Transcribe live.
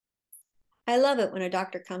I love it when a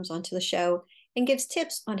doctor comes onto the show and gives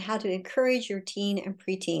tips on how to encourage your teen and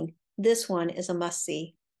preteen. This one is a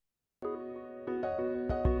must-see.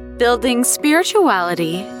 Building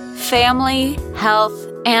spirituality, family,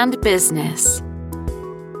 health, and business.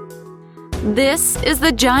 This is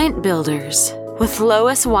The Giant Builders with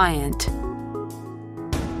Lois Wyant.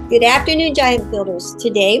 Good afternoon, Giant Builders.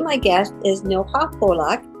 Today, my guest is Noha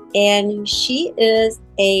Polack, and she is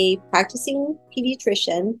a practicing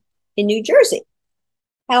pediatrician in New Jersey.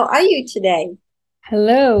 How are you today?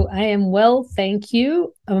 Hello, I am well, thank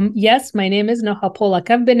you. Yes, my name is Noha Polack.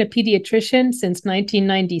 I've been a pediatrician since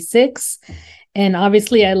 1996, and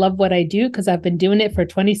obviously I love what I do because I've been doing it for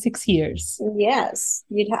 26 years. Yes,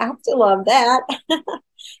 you'd have to love that.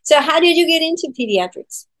 So how did you get into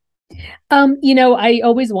pediatrics? I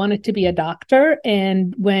always wanted to be a doctor,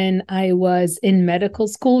 and when I was in medical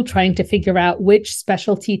school trying to figure out which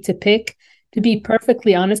specialty to pick, to be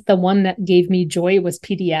perfectly honest, the one that gave me joy was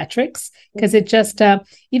pediatrics, because it just,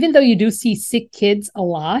 even though you do see sick kids a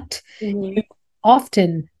lot, you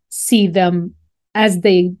often see them as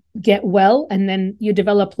they get well, and then you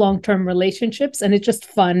develop long-term relationships, and it's just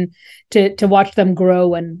fun to watch them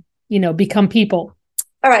grow and, become people.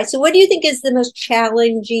 All right. So what do you think is the most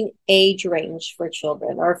challenging age range for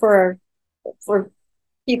children or for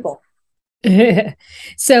people?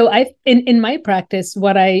 So in my practice,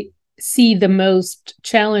 what I see the most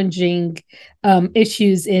challenging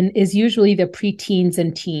issues in is usually the preteens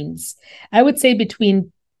and teens. I would say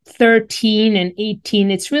between 13 and 18,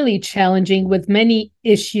 it's really challenging with many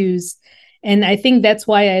issues. And I think that's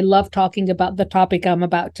why I love talking about the topic I'm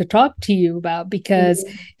about to talk to you about, because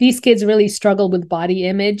these kids really struggle with body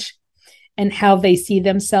image and how they see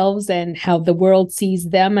themselves and how the world sees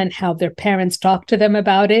them and how their parents talk to them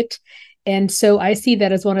about it. And so I see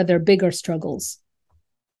that as one of their bigger struggles.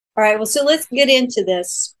 All right. Well, so let's get into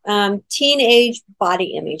this teenage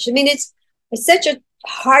body image. I mean, it's such a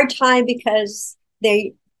hard time because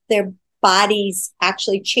their bodies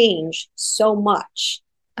actually change so much.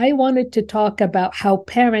 I wanted to talk about how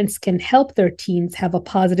parents can help their teens have a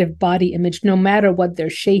positive body image no matter what their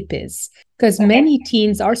shape is, because many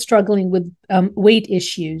teens are struggling with weight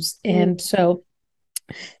issues. And so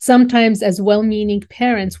sometimes as well-meaning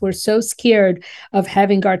parents, we're so scared of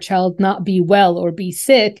having our child not be well or be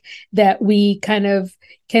sick that we kind of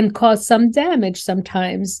can cause some damage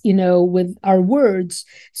sometimes, with our words.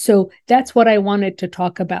 So that's what I wanted to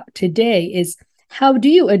talk about today is how do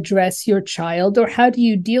you address your child, or how do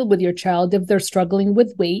you deal with your child if they're struggling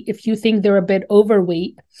with weight? If you think they're a bit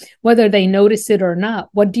overweight, whether they notice it or not,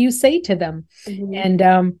 what do you say to them?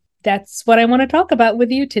 And that's what I want to talk about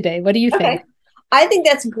with you today. What do you think? I think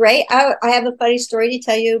that's great. I have a funny story to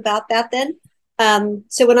tell you about that then.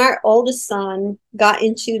 So when our oldest son got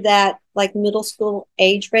into that like middle school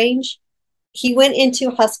age range, he went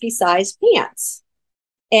into husky size pants.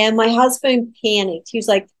 And my husband panicked. He was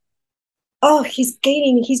like, "Oh, he's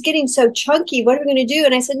getting so chunky. What are we going to do?"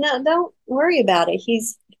 And I said, "No, don't worry about it.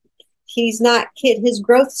 He's not hit his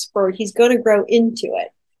growth spurt. He's going to grow into it."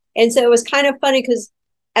 And so it was kind of funny because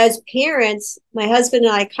as parents, my husband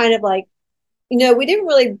and I kind of like, we didn't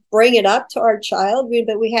really bring it up to our child,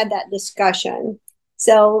 but we had that discussion.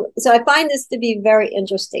 So I find this to be very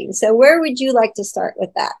interesting. So where would you like to start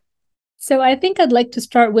with that? So I think I'd like to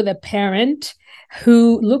start with a parent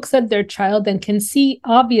who looks at their child and can see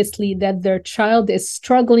obviously that their child is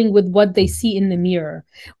struggling with what they see in the mirror,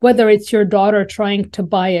 whether it's your daughter trying to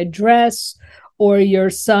buy a dress or your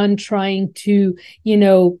son trying to,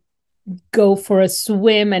 go for a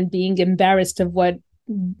swim and being embarrassed of what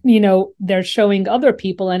they're showing other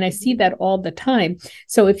people. And I see that all the time.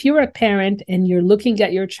 So if you're a parent and you're looking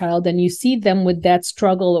at your child and you see them with that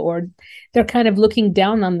struggle, or they're kind of looking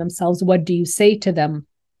down on themselves, what do you say to them?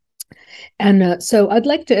 And so I'd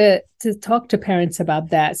like to talk to parents about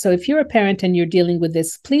that. So if you're a parent and you're dealing with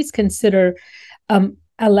this, please consider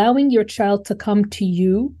allowing your child to come to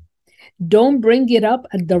you. Don't bring it up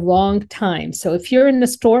at the wrong time. So if you're in the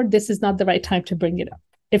store, this is not the right time to bring it up.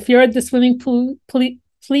 If you're at the swimming pool,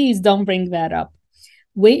 please don't bring that up.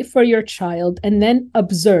 Wait for your child and then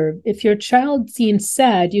observe. If your child seems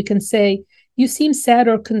sad, you can say, "You seem sad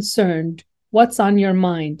or concerned. What's on your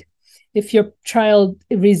mind?" If your child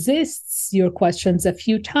resists your questions a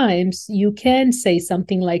few times, you can say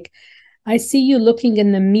something like, "I see you looking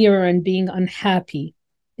in the mirror and being unhappy.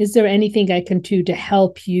 Is there anything I can do to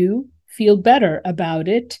help you feel better about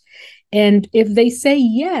it?" And if they say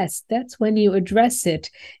yes, that's when you address it.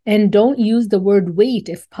 And don't use the word weight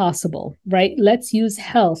if possible, right? Let's use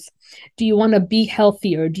health. Do you want to be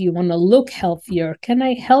healthier? Do you want to look healthier? Can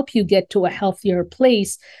I help you get to a healthier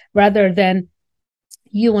place, rather than,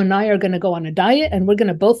 You and I are going to go on a diet and we're going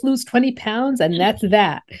to both lose 20 pounds and that's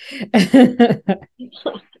that.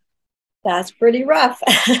 That's pretty rough.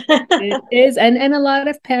 It is. And a lot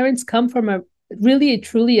of parents come from a really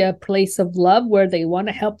truly a place of love where they want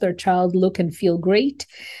to help their child look and feel great.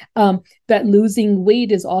 That losing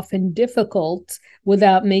weight is often difficult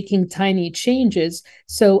without making tiny changes.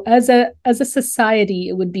 So as a society,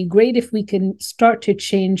 it would be great if we can start to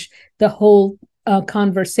change the whole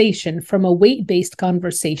conversation from a weight-based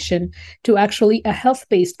conversation to actually a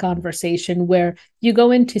health-based conversation where you go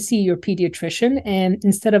in to see your pediatrician, and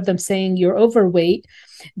instead of them saying you're overweight,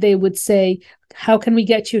 they would say, how can we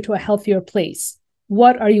get you to a healthier place?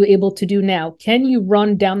 What are you able to do now? Can you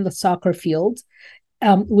run down the soccer field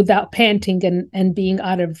without panting and being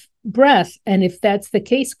out of breath? And if that's the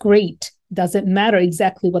case, great. Doesn't matter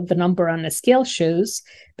exactly what the number on the scale shows,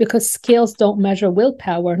 because scales don't measure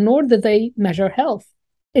willpower, nor do they measure health.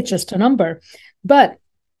 It's just a number. But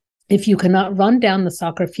if you cannot run down the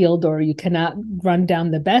soccer field or you cannot run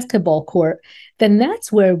down the basketball court, then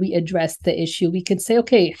that's where we address the issue. We can say,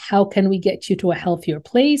 okay, how can we get you to a healthier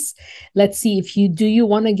place? Let's see if do you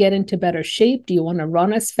want to get into better shape? Do you want to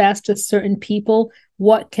run as fast as certain people?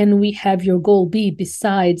 What can we have your goal be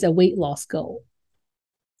besides a weight loss goal?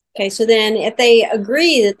 Okay, so then if they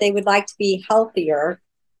agree that they would like to be healthier,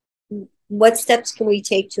 what steps can we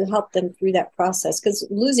take to help them through that process? Because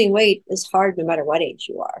losing weight is hard no matter what age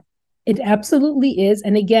you are. It absolutely is.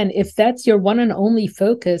 And again, if that's your one and only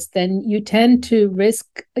focus, then you tend to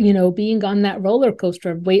risk, being on that roller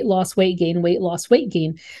coaster of weight loss, weight gain, weight loss, weight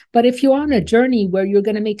gain. But if you're on a journey where you're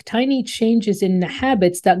going to make tiny changes in the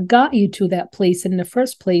habits that got you to that place in the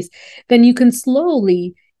first place, then you can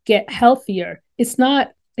slowly get healthier. It's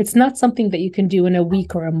not something that you can do in a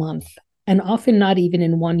week or a month, and often not even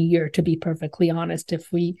in 1 year, to be perfectly honest,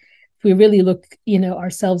 if we really look,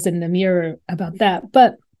 ourselves in the mirror about that.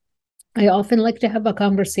 But I often like to have a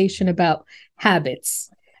conversation about habits.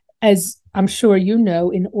 As I'm sure you know,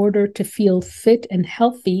 in order to feel fit and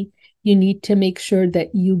healthy, you need to make sure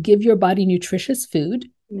that you give your body nutritious food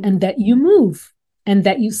and that you move and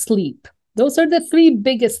that you sleep. Those are the three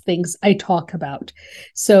biggest things I talk about.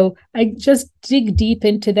 So I just dig deep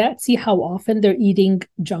into that, see how often they're eating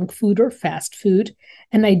junk food or fast food.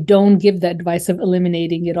 And I don't give the advice of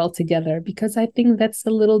eliminating it altogether, because I think that's a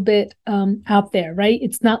little bit out there, right?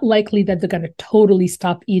 It's not likely that they're going to totally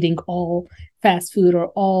stop eating all fast food or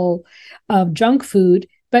all junk food.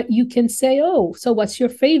 But you can say, oh, so what's your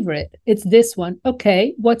favorite? It's this one.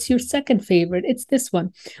 Okay, what's your second favorite? It's this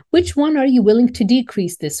one. Which one are you willing to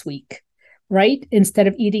decrease this week? Right? Instead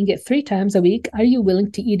of eating it 3 times a week, are you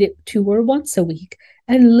willing to eat it 2 or once a week?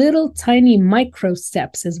 And little tiny micro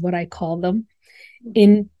steps is what I call them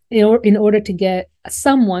in order to get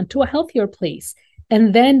someone to a healthier place.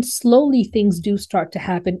 And then slowly things do start to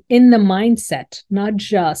happen in the mindset, not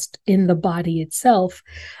just in the body itself.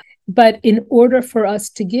 But in order for us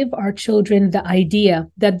to give our children the idea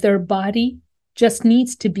that their body just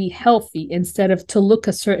needs to be healthy instead of to look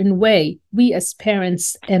a certain way, we as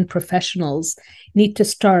parents and professionals need to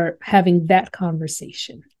start having that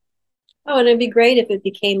conversation. Oh, and it'd be great if it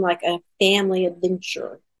became like a family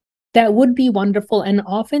adventure. That would be wonderful. And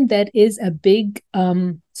often that is a big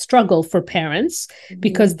struggle for parents,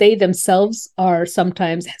 because they themselves are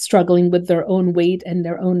sometimes struggling with their own weight and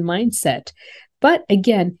their own mindset. But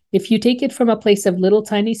again, if you take it from a place of little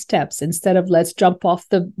tiny steps, instead of let's jump off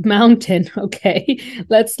the mountain, okay,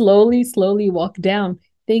 let's slowly walk down,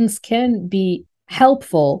 things can be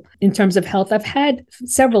helpful in terms of health. I've had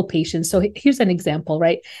several patients. So here's an example,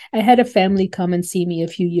 right? I had a family come and see me a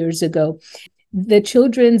few years ago. The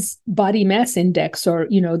children's body mass index, or,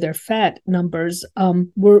 their fat numbers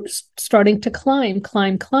were starting to climb.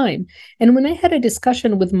 And when I had a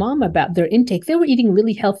discussion with mom about their intake, they were eating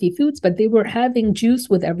really healthy foods, but they were having juice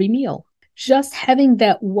with every meal. Just having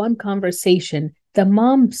that one conversation, the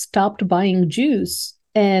mom stopped buying juice.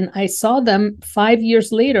 And I saw them 5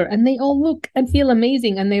 years later, and they all look and feel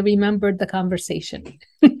amazing. And they remembered the conversation.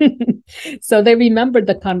 So they remembered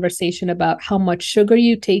the conversation about how much sugar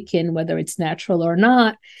you take in, whether it's natural or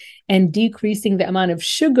not, and decreasing the amount of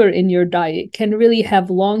sugar in your diet can really have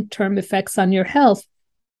long-term effects on your health.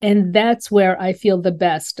 And that's where I feel the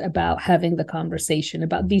best about having the conversation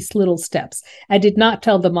about these little steps. I did not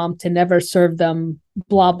tell the mom to never serve them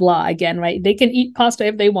blah, blah again, right? They can eat pasta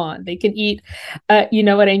if they want. They can eat, you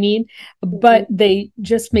know what I mean? But they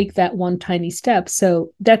just make that one tiny step.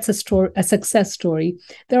 So that's a success story.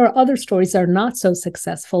 There are other stories that are not so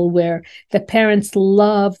successful, where the parents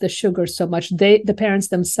love the sugar so much. The parents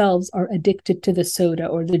themselves are addicted to the soda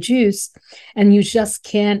or the juice, and you just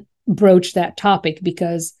can't broach that topic,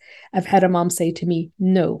 because I've had a mom say to me,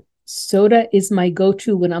 no, soda is my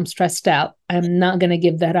go-to when I'm stressed out. I'm not going to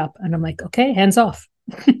give that up. And I'm like, okay, hands off.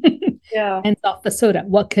 Yeah. Hands off the soda.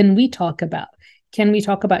 What can we talk about? Can we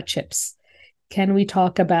talk about chips? Can we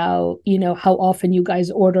talk about, how often you guys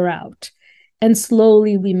order out? And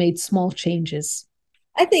slowly we made small changes.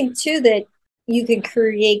 I think too that you could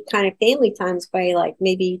create kind of family times by like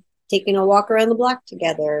maybe taking a walk around the block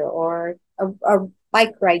together or a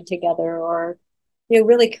bike ride together or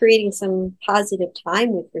really creating some positive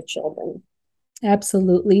time with your children.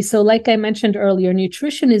 Absolutely. So, like I mentioned earlier,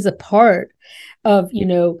 nutrition is a part of,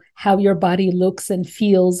 how your body looks and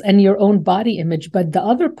feels and your own body image. But the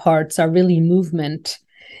other parts are really movement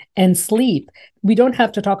and sleep. We don't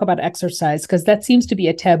have to talk about exercise because that seems to be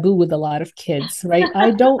a taboo with a lot of kids, right?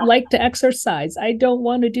 I don't like to exercise. I don't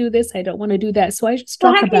want to do this. I don't want to do that. So I just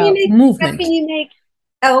Well, talk about how movement. can you make,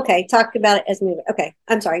 oh, okay. Talk about it as movement. Okay.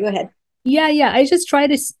 I'm sorry. Go ahead. Yeah. I just try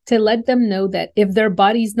to let them know that if their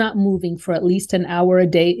body's not moving for at least an hour a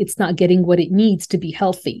day, it's not getting what it needs to be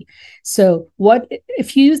healthy. So what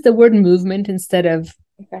if you use the word movement instead of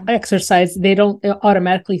exercise, they don't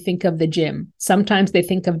automatically think of the gym. Sometimes they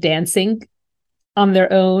think of dancing on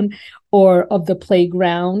their own or of the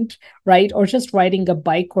playground, right? Or just riding a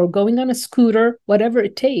bike or going on a scooter, whatever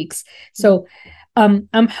it takes. So I'm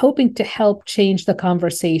hoping to help change the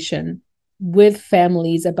conversation with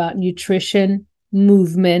families about nutrition,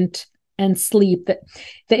 movement, and sleep.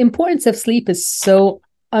 The importance of sleep is so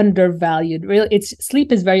undervalued. Really,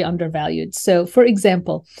 sleep is very undervalued. So, for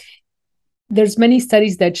example, there's many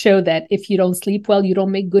studies that show that if you don't sleep well, you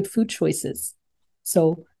don't make good food choices.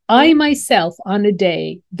 So I myself, on a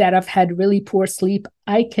day that I've had really poor sleep,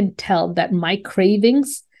 I can tell that my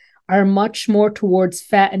cravings are much more towards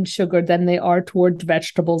fat and sugar than they are towards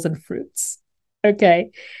vegetables and fruits. Okay.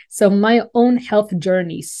 So my own health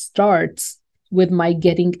journey starts with my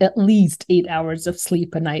getting at least 8 hours of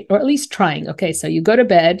sleep a night, or at least trying. Okay. So you go to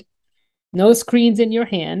bed, no screens in your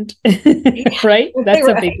hand, right? That's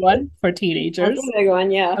a big one for teenagers. That's a big one,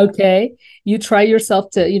 yeah. Okay. You try yourself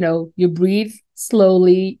to, you breathe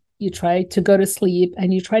slowly, you try to go to sleep,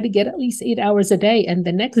 and you try to get at least 8 hours a day. And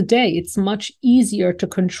the next day, it's much easier to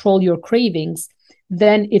control your cravings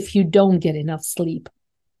than if you don't get enough sleep.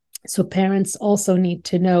 So parents also need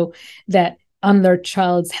to know that on their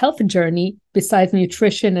child's health journey, besides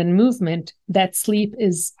nutrition and movement, that sleep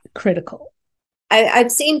is critical.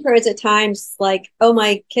 I've seen parents at times like, oh,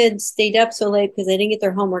 my kids stayed up so late because they didn't get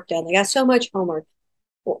their homework done. They got so much homework.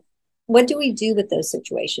 What do we do with those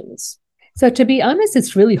situations? So to be honest,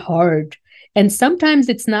 it's really hard. And sometimes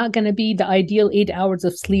it's not going to be the ideal 8 hours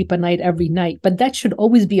of sleep a night every night, but that should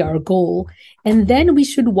always be our goal. And then we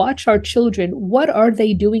should watch our children. What are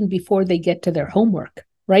they doing before they get to their homework,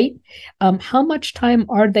 right? How much time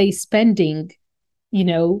are they spending,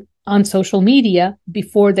 on social media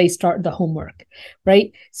before they start the homework,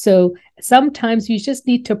 right? So sometimes you just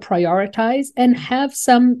need to prioritize and have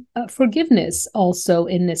some forgiveness also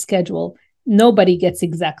in the schedule. Nobody gets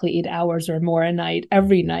exactly 8 hours or more a night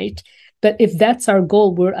every night. But if that's our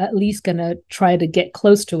goal, we're at least going to try to get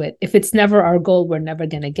close to it. If it's never our goal, we're never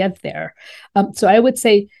going to get there. So I would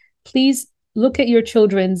say, please look at your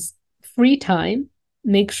children's free time.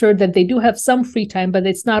 Make sure that they do have some free time, but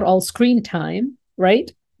it's not all screen time,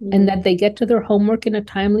 right? And that they get to their homework in a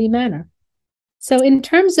timely manner. So in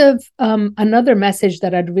terms of another message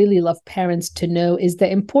that I'd really love parents to know is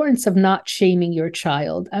the importance of not shaming your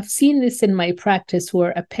child. I've seen this in my practice where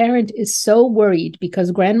a parent is so worried because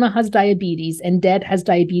grandma has diabetes and dad has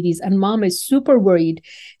diabetes and mom is super worried.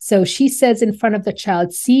 So she says in front of the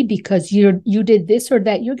child, see, because you did this or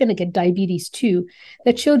that, you're going to get diabetes too.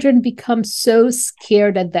 The children become so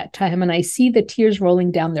scared at that time. And I see the tears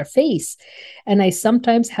rolling down their face. And I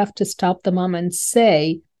sometimes have to stop the mom and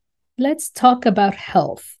say, let's talk about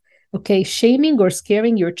health. Okay, shaming or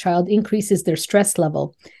scaring your child increases their stress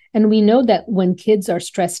level. And we know that when kids are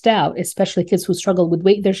stressed out, especially kids who struggle with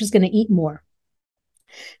weight, they're just going to eat more.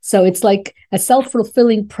 So it's like a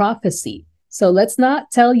self-fulfilling prophecy. So let's not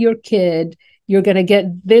tell your kid you're going to get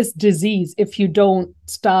this disease if you don't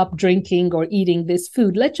stop drinking or eating this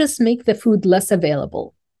food. Let's just make the food less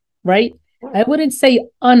available, right? I wouldn't say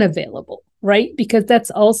unavailable, right? Because that's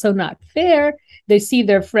also not fair. They see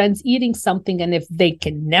their friends eating something, and if they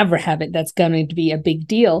can never have it, that's going to be a big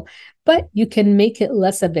deal. But you can make it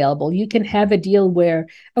less available. You can have a deal where,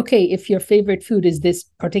 okay, if your favorite food is this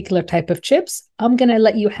particular type of chips, I'm going to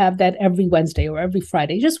let you have that every Wednesday or every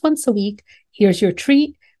Friday, just once a week. Here's your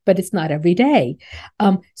treat, but it's not every day.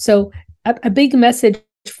 So a big message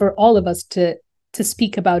for all of us to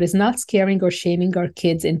speak about is not scaring or shaming our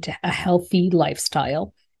kids into a healthy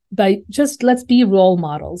lifestyle. by just let's be role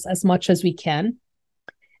models as much as we can.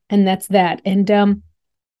 And that's that. And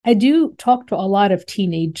I do talk to a lot of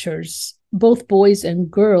teenagers, both boys and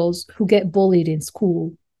girls, who get bullied in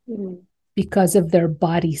school because of their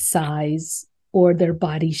body size or their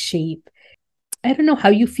body shape. I don't know how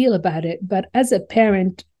you feel about it, but as a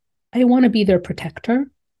parent, I want to be their protector,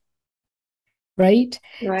 right?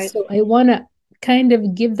 So I want to kind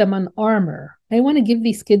of give them an armor. I want to give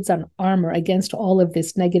these kids an armor against all of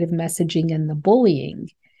this negative messaging and the bullying.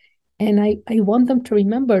 And I want them to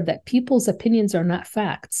remember that people's opinions are not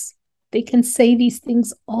facts. They can say these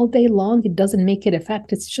things all day long. It doesn't make it a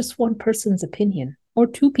fact. It's just one person's opinion or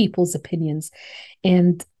two people's opinions.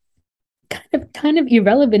 And kind of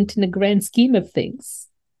irrelevant in the grand scheme of things.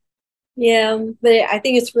 Yeah, but I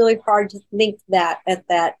think it's really hard to think that at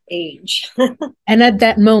that age. And at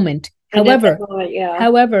that moment. However, yeah.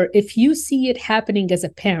 However, if you see it happening as a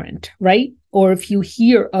parent, right? Or if you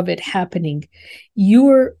hear of it happening,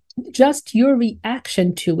 your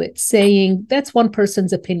reaction to it saying, that's one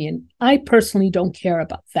person's opinion. I personally don't care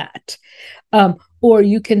about that. Or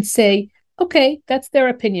you can say, okay, that's their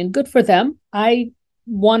opinion. Good for them. I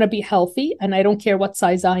want to be healthy and I don't care what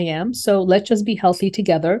size I am. So let's just be healthy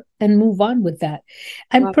together and move on with that.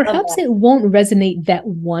 And perhaps it won't resonate that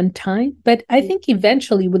one time, but I think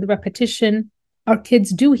eventually with repetition, our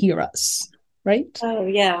kids do hear us, right? Oh,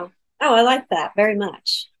 yeah. Oh, I like that very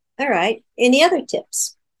much. All right. Any other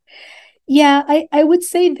tips? Yeah, I would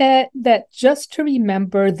say that just to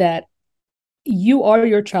remember that you are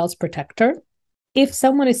your child's protector. If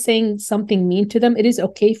someone is saying something mean to them, it is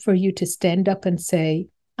okay for you to stand up and say,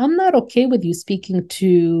 I'm not okay with you speaking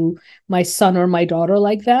to my son or my daughter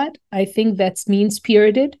like that. I think that's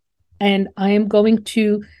mean-spirited, and I am going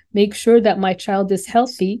to make sure that my child is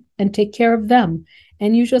healthy and take care of them.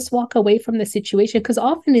 And you just walk away from the situation, because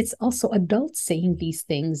often it's also adults saying these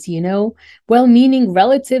things, well-meaning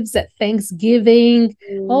relatives at Thanksgiving.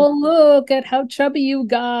 Oh, look at how chubby you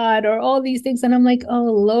got, or all these things. And I'm like, oh,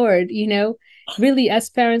 Lord, really, as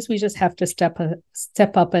parents, we just have to step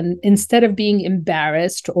up and instead of being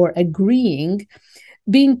embarrassed or agreeing,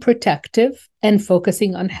 being protective and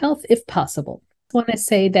focusing on health if possible. I want to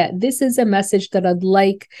say that this is a message that I'd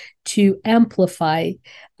like to amplify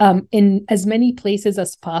in as many places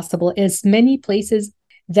as possible, as many places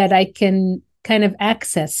that I can kind of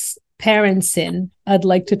access parents in. I'd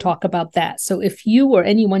like to talk about that. So if you or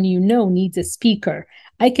anyone needs a speaker,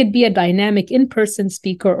 I could be a dynamic in-person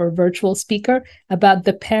speaker or virtual speaker about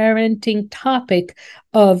the parenting topic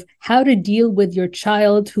of how to deal with your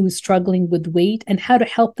child who is struggling with weight and how to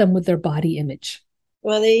help them with their body image.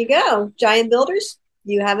 Well, there you go. Giant Builders,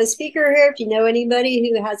 you have a speaker here. If you know anybody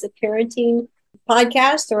who has a parenting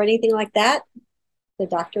podcast or anything like that, the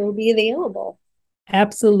doctor will be available.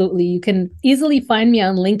 Absolutely. You can easily find me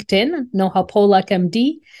on LinkedIn, Noha Polack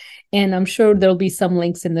MD. And I'm sure there'll be some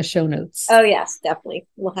links in the show notes. Oh, yes, definitely.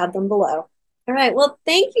 We'll have them below. All right. Well,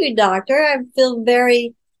 thank you, doctor. I feel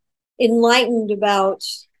very enlightened about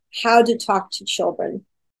how to talk to children.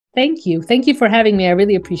 Thank you. Thank you for having me. I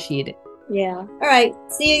really appreciate it. Yeah. All right.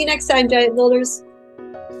 See you next time, Giant Builders.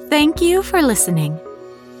 Thank you for listening.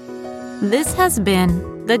 This has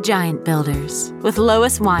been The Giant Builders with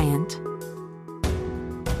Lois Wyant.